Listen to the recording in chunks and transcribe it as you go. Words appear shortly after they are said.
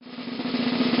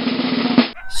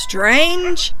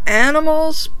Strange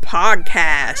Animals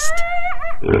Podcast.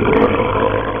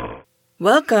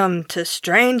 Welcome to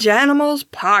Strange Animals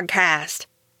Podcast.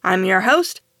 I'm your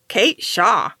host, Kate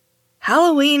Shaw.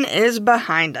 Halloween is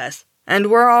behind us,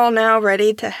 and we're all now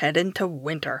ready to head into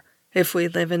winter if we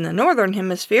live in the northern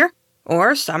hemisphere,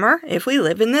 or summer if we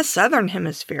live in the southern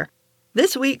hemisphere.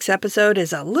 This week's episode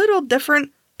is a little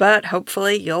different, but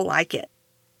hopefully you'll like it.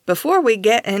 Before we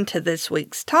get into this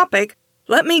week's topic,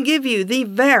 let me give you the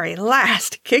very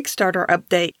last Kickstarter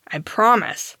update, I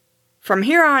promise. From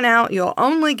here on out, you'll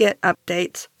only get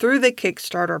updates through the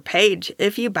Kickstarter page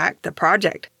if you back the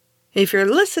project. If you're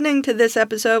listening to this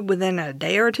episode within a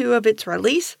day or two of its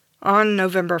release, on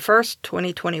November 1st,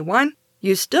 2021,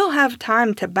 you still have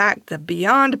time to back the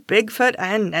Beyond Bigfoot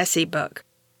and Nessie book.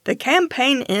 The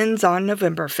campaign ends on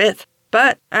November 5th,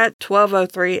 but at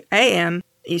 12:03 a.m.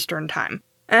 Eastern Time.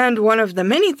 And one of the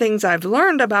many things I've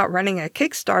learned about running a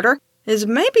Kickstarter is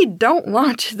maybe don't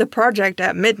launch the project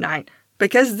at midnight,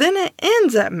 because then it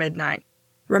ends at midnight.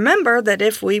 Remember that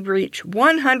if we reach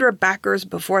 100 backers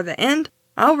before the end,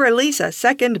 I'll release a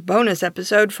second bonus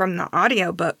episode from the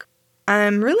audiobook.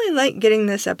 I'm really late getting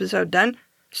this episode done,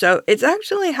 so it's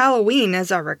actually Halloween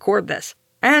as I record this.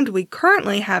 And we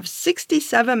currently have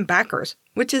 67 backers,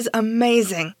 which is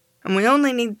amazing. And we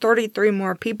only need 33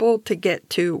 more people to get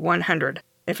to 100.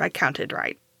 If I counted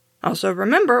right. Also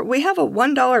remember, we have a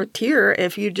 $1 tier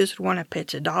if you just want to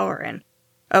pitch $1 in.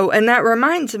 Oh, and that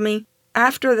reminds me,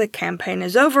 after the campaign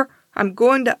is over, I'm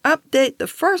going to update the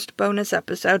first bonus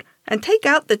episode and take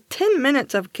out the 10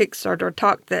 minutes of Kickstarter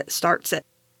talk that starts it.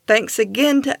 Thanks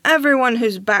again to everyone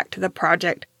who's backed the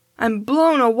project. I'm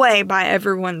blown away by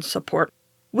everyone's support.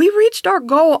 We reached our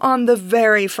goal on the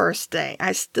very first day.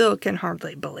 I still can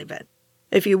hardly believe it.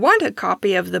 If you want a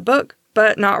copy of the book,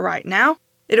 but not right now,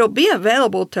 it'll be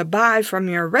available to buy from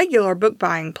your regular book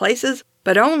buying places,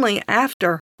 but only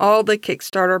after all the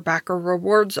Kickstarter backer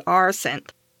rewards are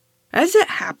sent. As it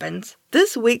happens,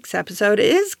 this week's episode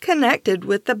is connected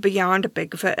with the Beyond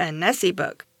Bigfoot and Nessie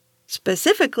book.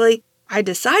 Specifically, I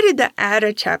decided to add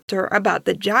a chapter about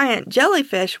the giant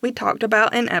jellyfish we talked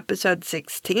about in episode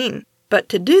 16. But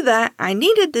to do that, I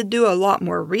needed to do a lot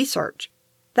more research.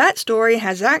 That story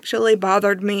has actually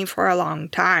bothered me for a long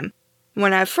time.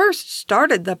 When I first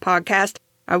started the podcast,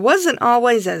 I wasn't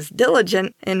always as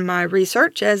diligent in my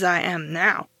research as I am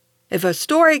now. If a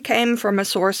story came from a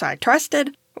source I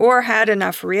trusted, or had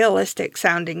enough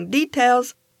realistic-sounding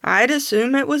details, I'd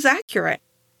assume it was accurate.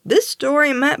 This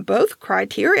story met both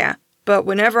criteria, but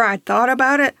whenever I thought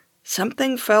about it,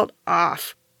 something felt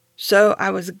off. So I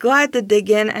was glad to dig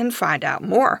in and find out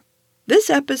more. This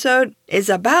episode is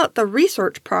about the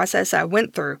research process I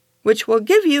went through, which will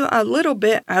give you a little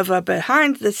bit of a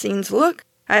behind-the-scenes look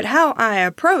at how I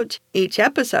approach each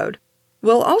episode.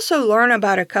 We'll also learn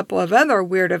about a couple of other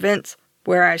weird events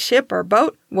where a ship or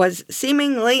boat was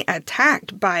seemingly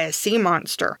attacked by a sea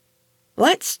monster.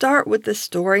 Let's start with the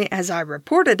story as I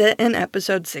reported it in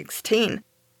episode 16.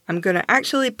 I'm going to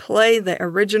actually play the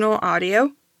original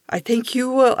audio. I think you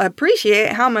will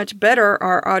appreciate how much better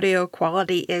our audio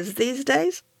quality is these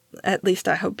days. At least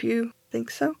I hope you think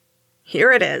so.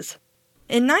 Here it is.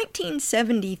 In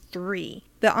 1973,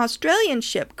 the Australian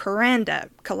ship Kuranda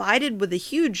collided with a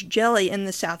huge jelly in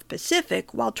the South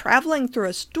Pacific while traveling through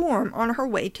a storm on her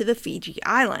way to the Fiji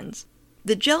Islands.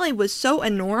 The jelly was so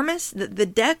enormous that the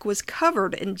deck was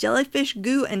covered in jellyfish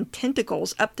goo and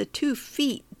tentacles up to 2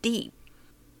 feet deep.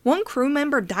 One crew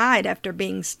member died after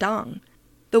being stung.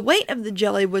 The weight of the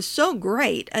jelly was so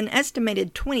great, an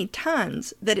estimated 20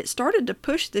 tons, that it started to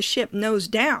push the ship nose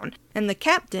down, and the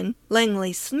captain,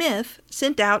 Langley Smith,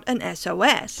 sent out an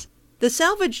SOS. The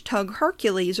salvage tug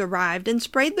Hercules arrived and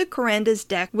sprayed the Kuranda's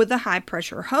deck with a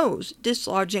high-pressure hose,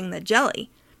 dislodging the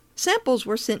jelly. Samples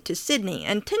were sent to Sydney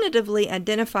and tentatively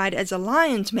identified as a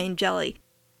lion's mane jelly.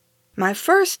 My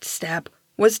first step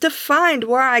was to find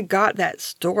where I got that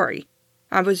story.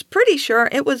 I was pretty sure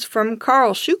it was from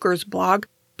Karl Schuker's blog,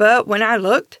 but when I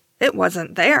looked, it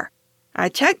wasn't there. I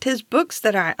checked his books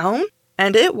that I own,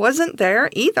 and it wasn't there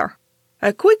either.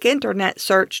 A quick internet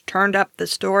search turned up the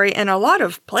story in a lot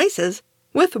of places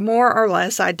with more or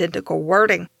less identical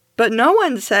wording, but no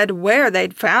one said where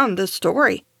they'd found the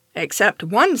story, except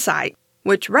one site,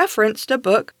 which referenced a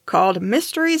book called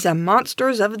Mysteries and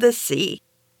Monsters of the Sea.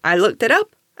 I looked it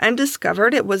up and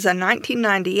discovered it was a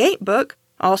 1998 book,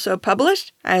 also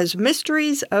published as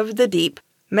Mysteries of the Deep,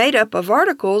 made up of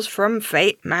articles from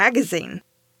Fate magazine.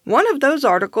 One of those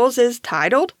articles is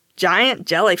titled Giant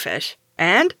Jellyfish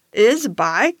and is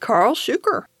by Karl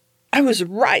Schuker. I was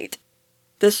right.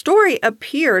 The story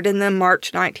appeared in the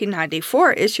March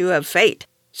 1994 issue of Fate,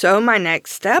 So my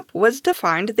next step was to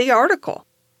find the article.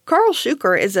 Karl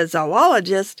Shuker is a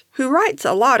zoologist who writes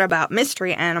a lot about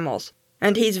mystery animals,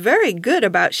 and he's very good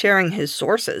about sharing his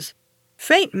sources.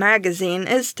 Fate magazine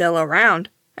is still around,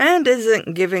 and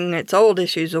isn't giving its old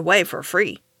issues away for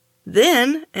free.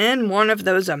 Then, in one of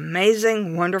those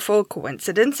amazing, wonderful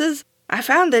coincidences, I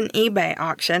found an eBay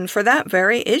auction for that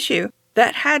very issue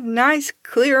that had nice,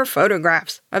 clear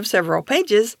photographs of several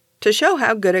pages to show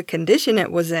how good a condition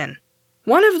it was in.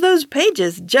 One of those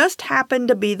pages just happened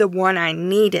to be the one I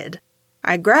needed.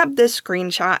 I grabbed this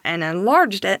screenshot and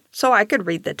enlarged it so I could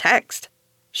read the text.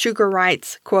 Shuker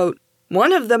writes, quote,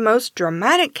 "One of the most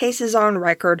dramatic cases on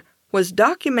record was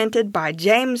documented by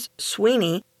James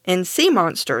Sweeney in Sea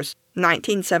Monsters,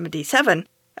 1977,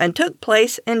 and took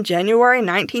place in January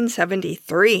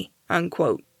 1973,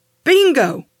 unquote.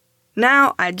 Bingo!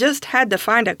 Now I just had to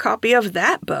find a copy of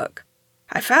that book.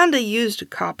 I found a used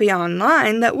copy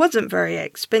online that wasn't very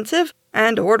expensive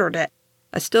and ordered it.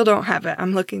 I still don't have it.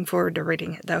 I'm looking forward to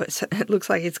reading it, though. It looks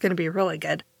like it's going to be really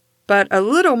good. But a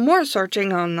little more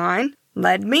searching online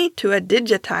led me to a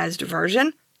digitized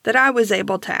version that I was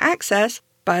able to access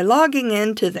by logging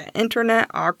into the Internet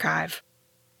Archive.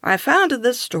 I found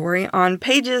this story on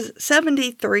pages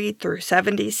 73 through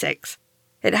 76.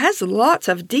 It has lots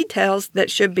of details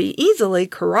that should be easily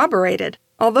corroborated,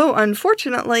 although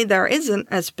unfortunately there isn't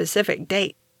a specific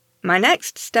date. My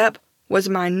next step was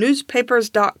my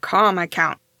newspapers.com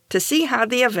account to see how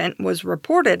the event was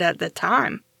reported at the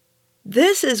time.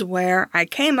 This is where I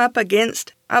came up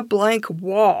against a blank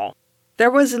wall.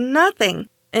 There was nothing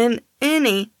in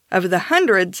any of the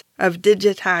hundreds of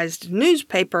digitized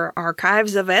newspaper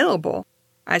archives available.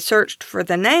 I searched for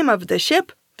the name of the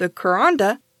ship, the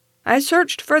Kuranda. I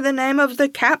searched for the name of the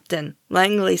captain,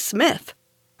 Langley Smith.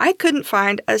 I couldn't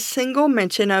find a single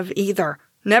mention of either,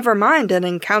 never mind an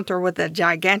encounter with a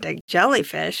gigantic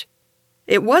jellyfish.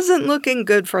 It wasn't looking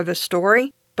good for the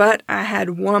story, but I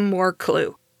had one more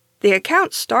clue. The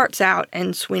account starts out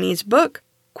in Sweeney's book,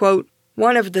 quote,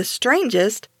 "One of the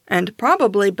strangest and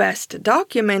probably best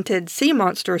documented sea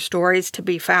monster stories to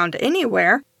be found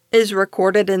anywhere is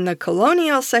recorded in the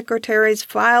Colonial Secretary's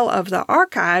file of the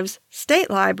Archives, State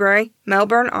Library,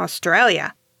 Melbourne,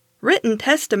 Australia. Written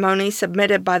testimony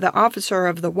submitted by the officer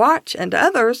of the watch and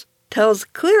others tells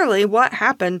clearly what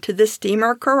happened to the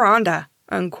steamer Kuranda,"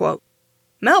 unquote.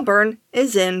 Melbourne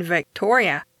is in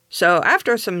Victoria, so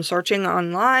after some searching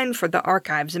online for the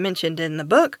archives mentioned in the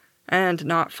book and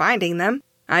not finding them,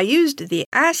 I used the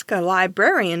Ask a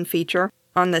Librarian feature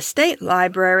on the State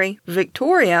Library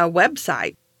Victoria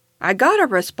website. I got a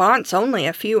response only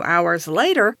a few hours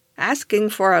later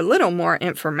asking for a little more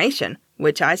information,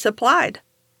 which I supplied.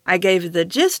 I gave the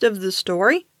gist of the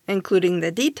story, including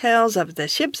the details of the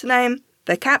ship's name,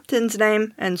 the captain's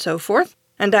name, and so forth,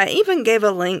 and I even gave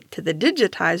a link to the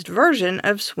digitized version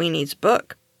of Sweeney's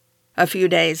book. A few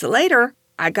days later,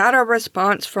 I got a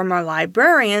response from a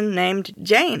librarian named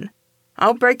Jane.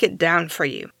 I'll break it down for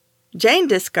you. Jane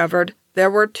discovered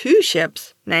there were two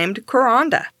ships named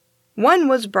Kuranda. One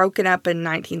was broken up in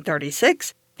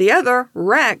 1936, the other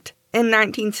wrecked in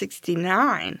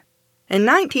 1969. In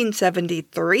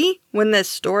 1973, when this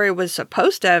story was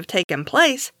supposed to have taken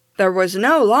place, there was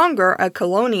no longer a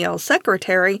colonial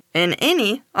secretary in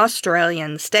any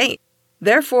Australian state.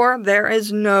 Therefore, there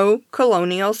is no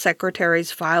colonial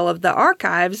secretary's file of the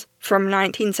archives from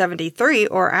 1973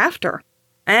 or after.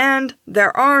 And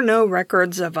there are no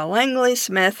records of a Langley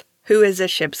Smith who is a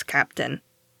ship's captain.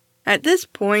 At this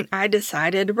point, I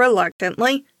decided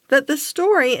reluctantly that the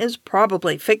story is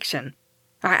probably fiction.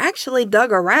 I actually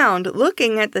dug around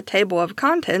looking at the table of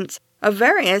contents of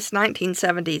various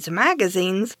 1970s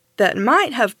magazines that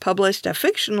might have published a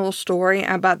fictional story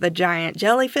about the giant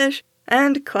jellyfish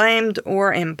and claimed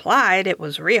or implied it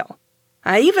was real.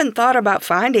 I even thought about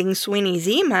finding Sweeney's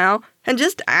email and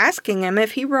just asking him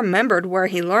if he remembered where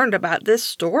he learned about this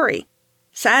story.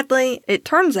 Sadly, it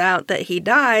turns out that he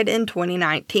died in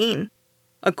 2019.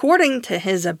 According to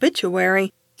his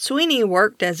obituary, Sweeney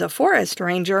worked as a forest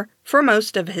ranger for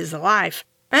most of his life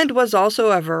and was also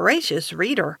a voracious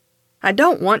reader. I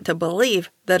don't want to believe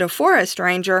that a forest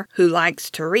ranger who likes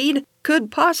to read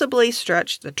could possibly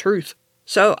stretch the truth.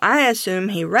 So I assume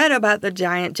he read about the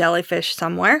giant jellyfish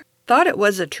somewhere, thought it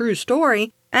was a true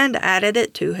story, and added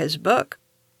it to his book.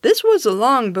 This was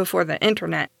long before the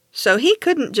internet, so he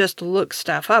couldn't just look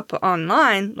stuff up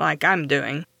online like I'm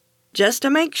doing. Just to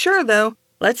make sure, though,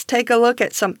 let's take a look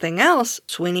at something else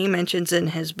Sweeney mentions in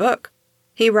his book.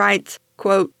 He writes,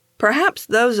 quote, "Perhaps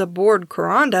those aboard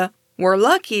Kuranda were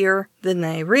luckier than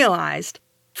they realized,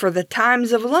 for the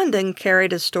Times of London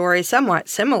carried a story somewhat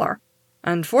similar.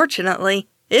 Unfortunately,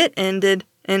 it ended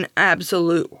in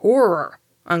absolute horror,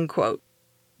 unquote.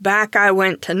 Back I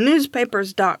went to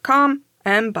newspapers.com,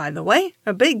 and by the way,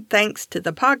 a big thanks to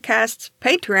the podcast's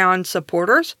Patreon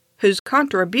supporters whose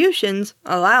contributions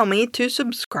allow me to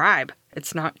subscribe.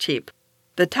 It's not cheap.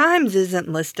 The Times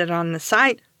isn't listed on the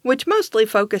site, which mostly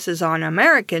focuses on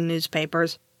American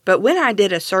newspapers, but when I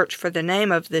did a search for the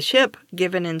name of the ship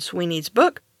given in Sweeney's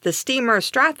book, the steamer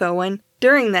Strathowen,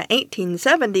 during the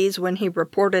 1870s when he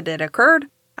reported it occurred,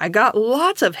 I got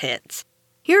lots of hits.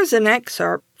 Here's an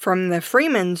excerpt from the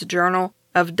Freeman's Journal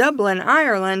of Dublin,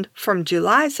 Ireland from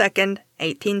July 2nd,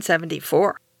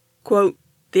 1874. Quote,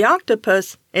 "The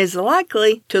octopus is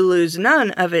likely to lose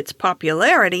none of its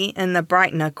popularity in the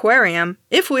Brighton Aquarium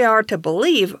if we are to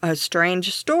believe a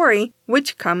strange story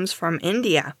which comes from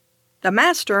India. The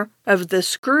master of the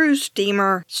screw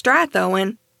steamer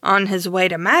Strathowen, on his way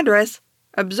to Madras,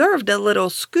 observed a little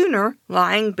schooner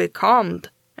lying becalmed,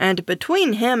 and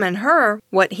between him and her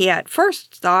what he at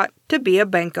first thought to be a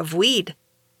bank of weed.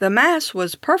 The mass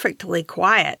was perfectly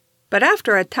quiet, but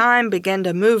after a time began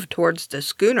to move towards the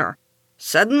schooner.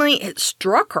 Suddenly it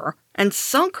struck her and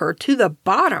sunk her to the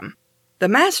bottom. The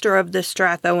master of the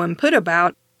Strathowen put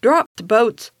about, dropped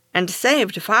boats, and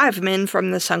saved 5 men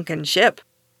from the sunken ship.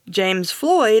 James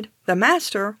Floyd, the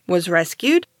master, was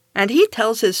rescued, and he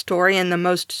tells his story in the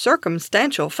most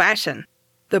circumstantial fashion.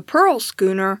 The Pearl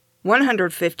schooner,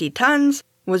 150 tons,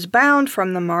 was bound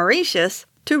from the Mauritius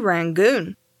to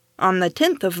Rangoon. On the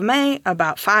 10th of May,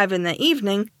 about 5 in the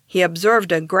evening, he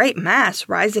observed a great mass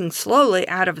rising slowly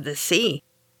out of the sea.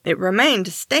 It remained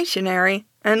stationary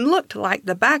and looked like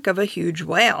the back of a huge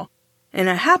whale. In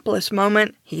a hapless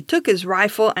moment, he took his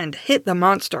rifle and hit the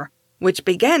monster, which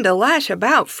began to lash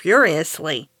about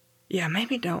furiously. Yeah,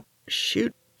 maybe don't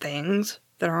shoot things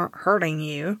that aren't hurting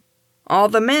you. All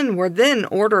the men were then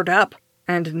ordered up,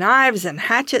 and knives and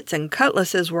hatchets and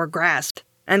cutlasses were grasped,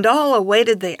 and all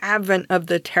awaited the advent of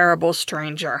the terrible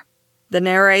stranger. The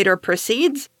narrator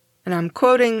proceeds, and I'm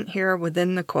quoting here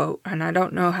within the quote, and I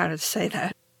don't know how to say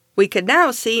that. We could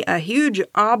now see a huge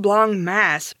oblong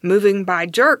mass moving by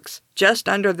jerks just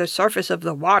under the surface of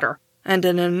the water, and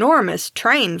an enormous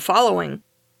train following.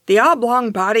 The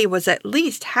oblong body was at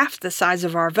least half the size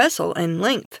of our vessel in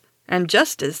length, and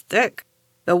just as thick.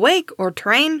 The wake or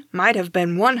train might have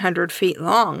been 100 feet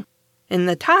long. In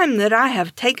the time that I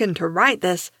have taken to write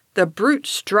this, the brute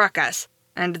struck us,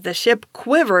 and the ship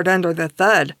quivered under the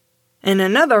thud. In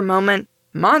another moment,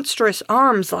 monstrous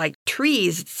arms like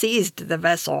trees seized the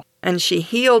vessel, and she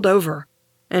heeled over.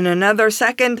 In another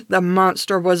second, the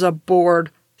monster was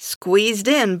aboard, squeezed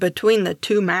in between the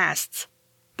 2 masts.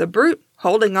 The brute,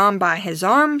 holding on by his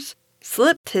arms,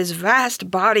 slipped his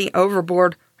vast body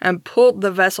overboard and pulled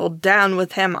the vessel down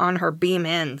with him on her beam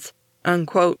ends,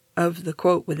 unquote, of the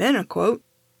quote within a quote.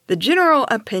 The general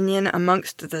opinion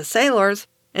amongst the sailors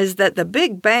is that the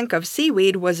big bank of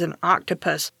seaweed was an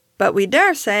octopus, but we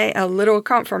dare say a little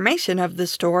confirmation of the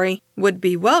story would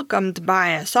be welcomed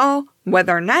by us all,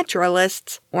 whether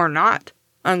naturalists or not,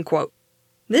 unquote.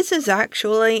 This is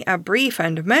actually a brief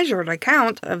and measured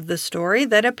account of the story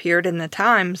that appeared in the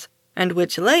Times, and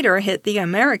which later hit the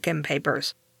American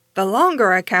papers. The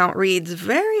longer account reads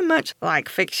very much like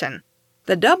fiction.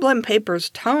 The Dublin paper's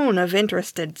tone of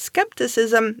interested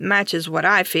skepticism matches what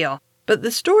I feel, but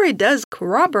the story does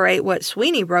corroborate what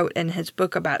Sweeney wrote in his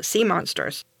book about sea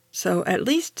monsters, so at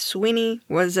least Sweeney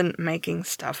wasn't making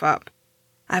stuff up.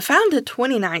 I found a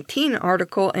 2019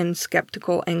 article in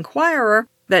Skeptical Inquirer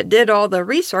that did all the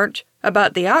research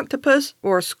about the octopus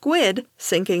or squid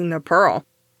sinking the Pearl.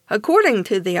 According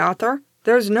to the author,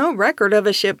 there's no record of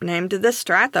a ship named the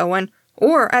Strathowen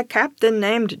or a captain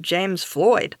named James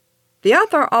Floyd. The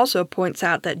author also points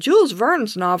out that Jules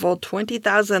Verne's novel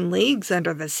 20,000 Leagues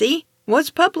Under the Sea was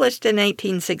published in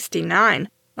 1869,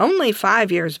 only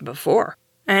 5 years before,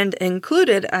 and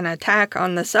included an attack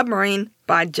on the submarine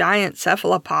by giant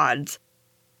cephalopods.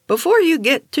 Before you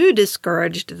get too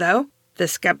discouraged, though, the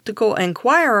Skeptical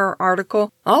Inquirer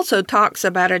article also talks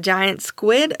about a giant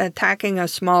squid attacking a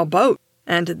small boat,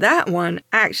 and that one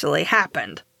actually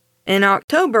happened. In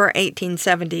October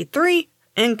 1873,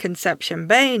 in Conception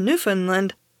Bay,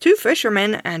 Newfoundland, 2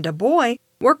 fishermen and a boy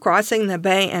were crossing the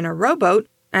bay in a rowboat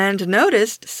and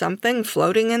noticed something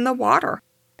floating in the water.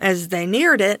 As they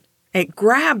neared it, it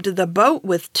grabbed the boat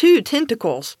with 2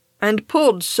 tentacles and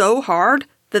pulled so hard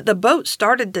that the boat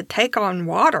started to take on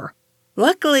water.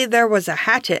 Luckily, there was a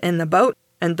hatchet in the boat,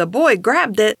 and the boy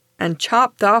grabbed it and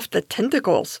chopped off the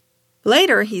tentacles.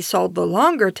 Later, he sold the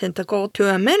longer tentacle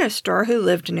to a minister who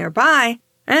lived nearby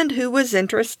and who was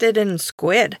interested in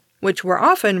squid, which were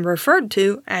often referred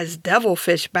to as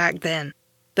devilfish back then.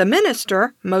 The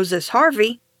minister, Moses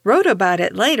Harvey, wrote about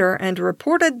it later and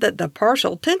reported that the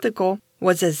partial tentacle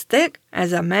was as thick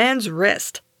as a man's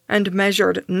wrist and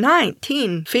measured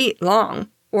 19 feet long,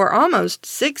 or almost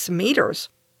 6 meters.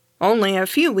 Only a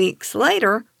few weeks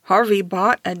later, Harvey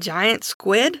bought a giant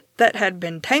squid that had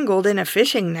been tangled in a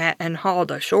fishing net and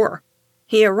hauled ashore.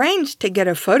 He arranged to get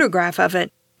a photograph of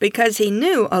it because he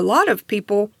knew a lot of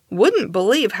people wouldn't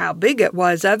believe how big it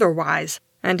was otherwise,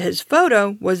 and his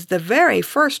photo was the very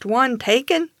first one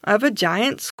taken of a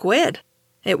giant squid.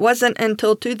 It wasn't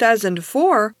until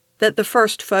 2004 that the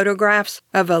first photographs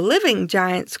of a living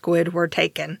giant squid were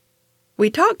taken. We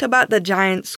talked about the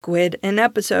giant squid in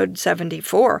episode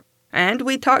 74, and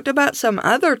we talked about some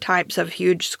other types of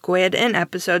huge squid in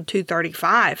episode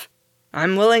 235.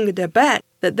 I'm willing to bet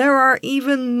that there are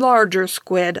even larger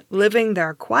squid living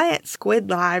their quiet squid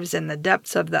lives in the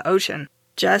depths of the ocean,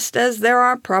 just as there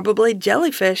are probably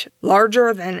jellyfish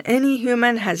larger than any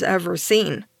human has ever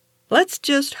seen. Let's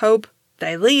just hope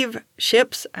they leave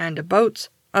ships and boats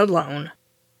alone.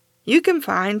 You can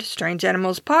find Strange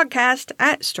Animals Podcast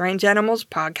at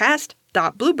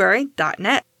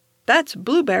strangeanimalspodcast.blueberry.net. That's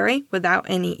blueberry without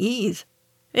any E's.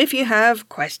 If you have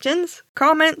questions,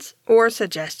 comments, or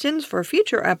suggestions for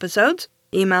future episodes,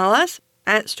 email us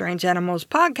at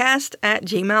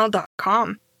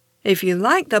strangeanimalspodcast@gmail.com. If you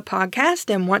like the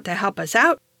podcast and want to help us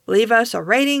out, leave us a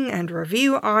rating and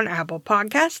review on Apple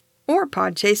Podcasts or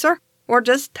Podchaser, or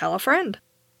just tell a friend.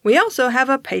 We also have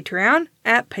a Patreon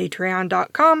at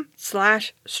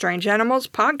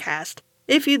patreon.com/strangeanimalspodcast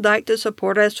if you'd like to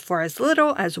support us for as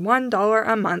little as $1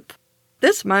 a month.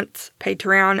 This month's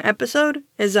Patreon episode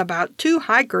is about 2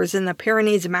 hikers in the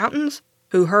Pyrenees Mountains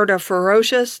who heard a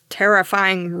ferocious,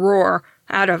 terrifying roar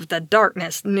out of the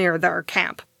darkness near their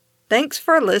camp. Thanks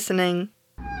for listening.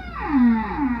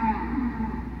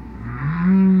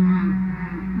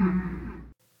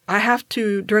 I have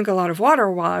to drink a lot of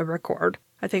water while I record.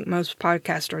 I think most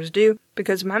podcasters do,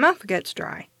 because my mouth gets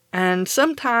dry. And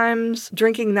sometimes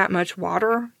drinking that much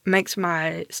water makes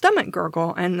my stomach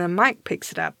gurgle and the mic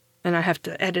picks it up, and I have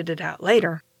to edit it out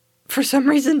later. For some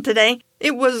reason today,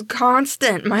 it was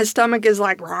constant. My stomach is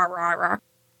like, rah, rah, rah.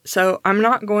 So I'm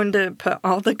not going to put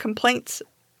all the complaints.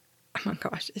 Oh my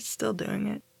gosh, it's still doing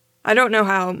it. I don't know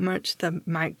how much the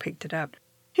mic picked it up.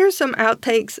 Here's some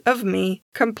outtakes of me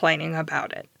complaining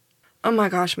about it. Oh my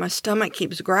gosh, my stomach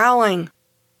keeps growling.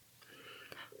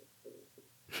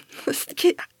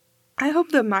 I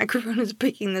hope the microphone is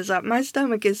picking this up. My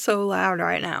stomach is so loud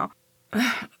right now.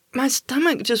 My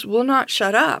stomach just will not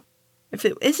shut up. If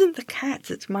it isn't the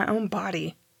cats, it's my own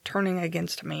body turning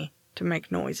against me to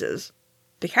make noises.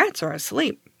 The cats are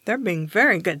asleep. They're being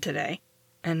very good today.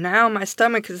 And now my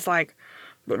stomach is like...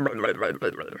 My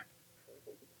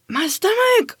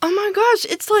stomach! Oh my gosh,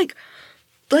 it's like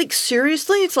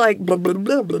seriously, it's like...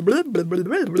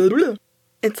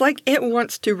 It's like it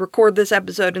wants to record this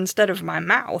episode instead of my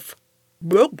mouth.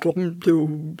 Welcome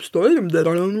to Strange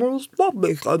Animals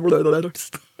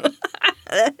Podcast.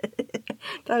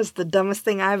 That was the dumbest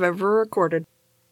thing I've ever recorded.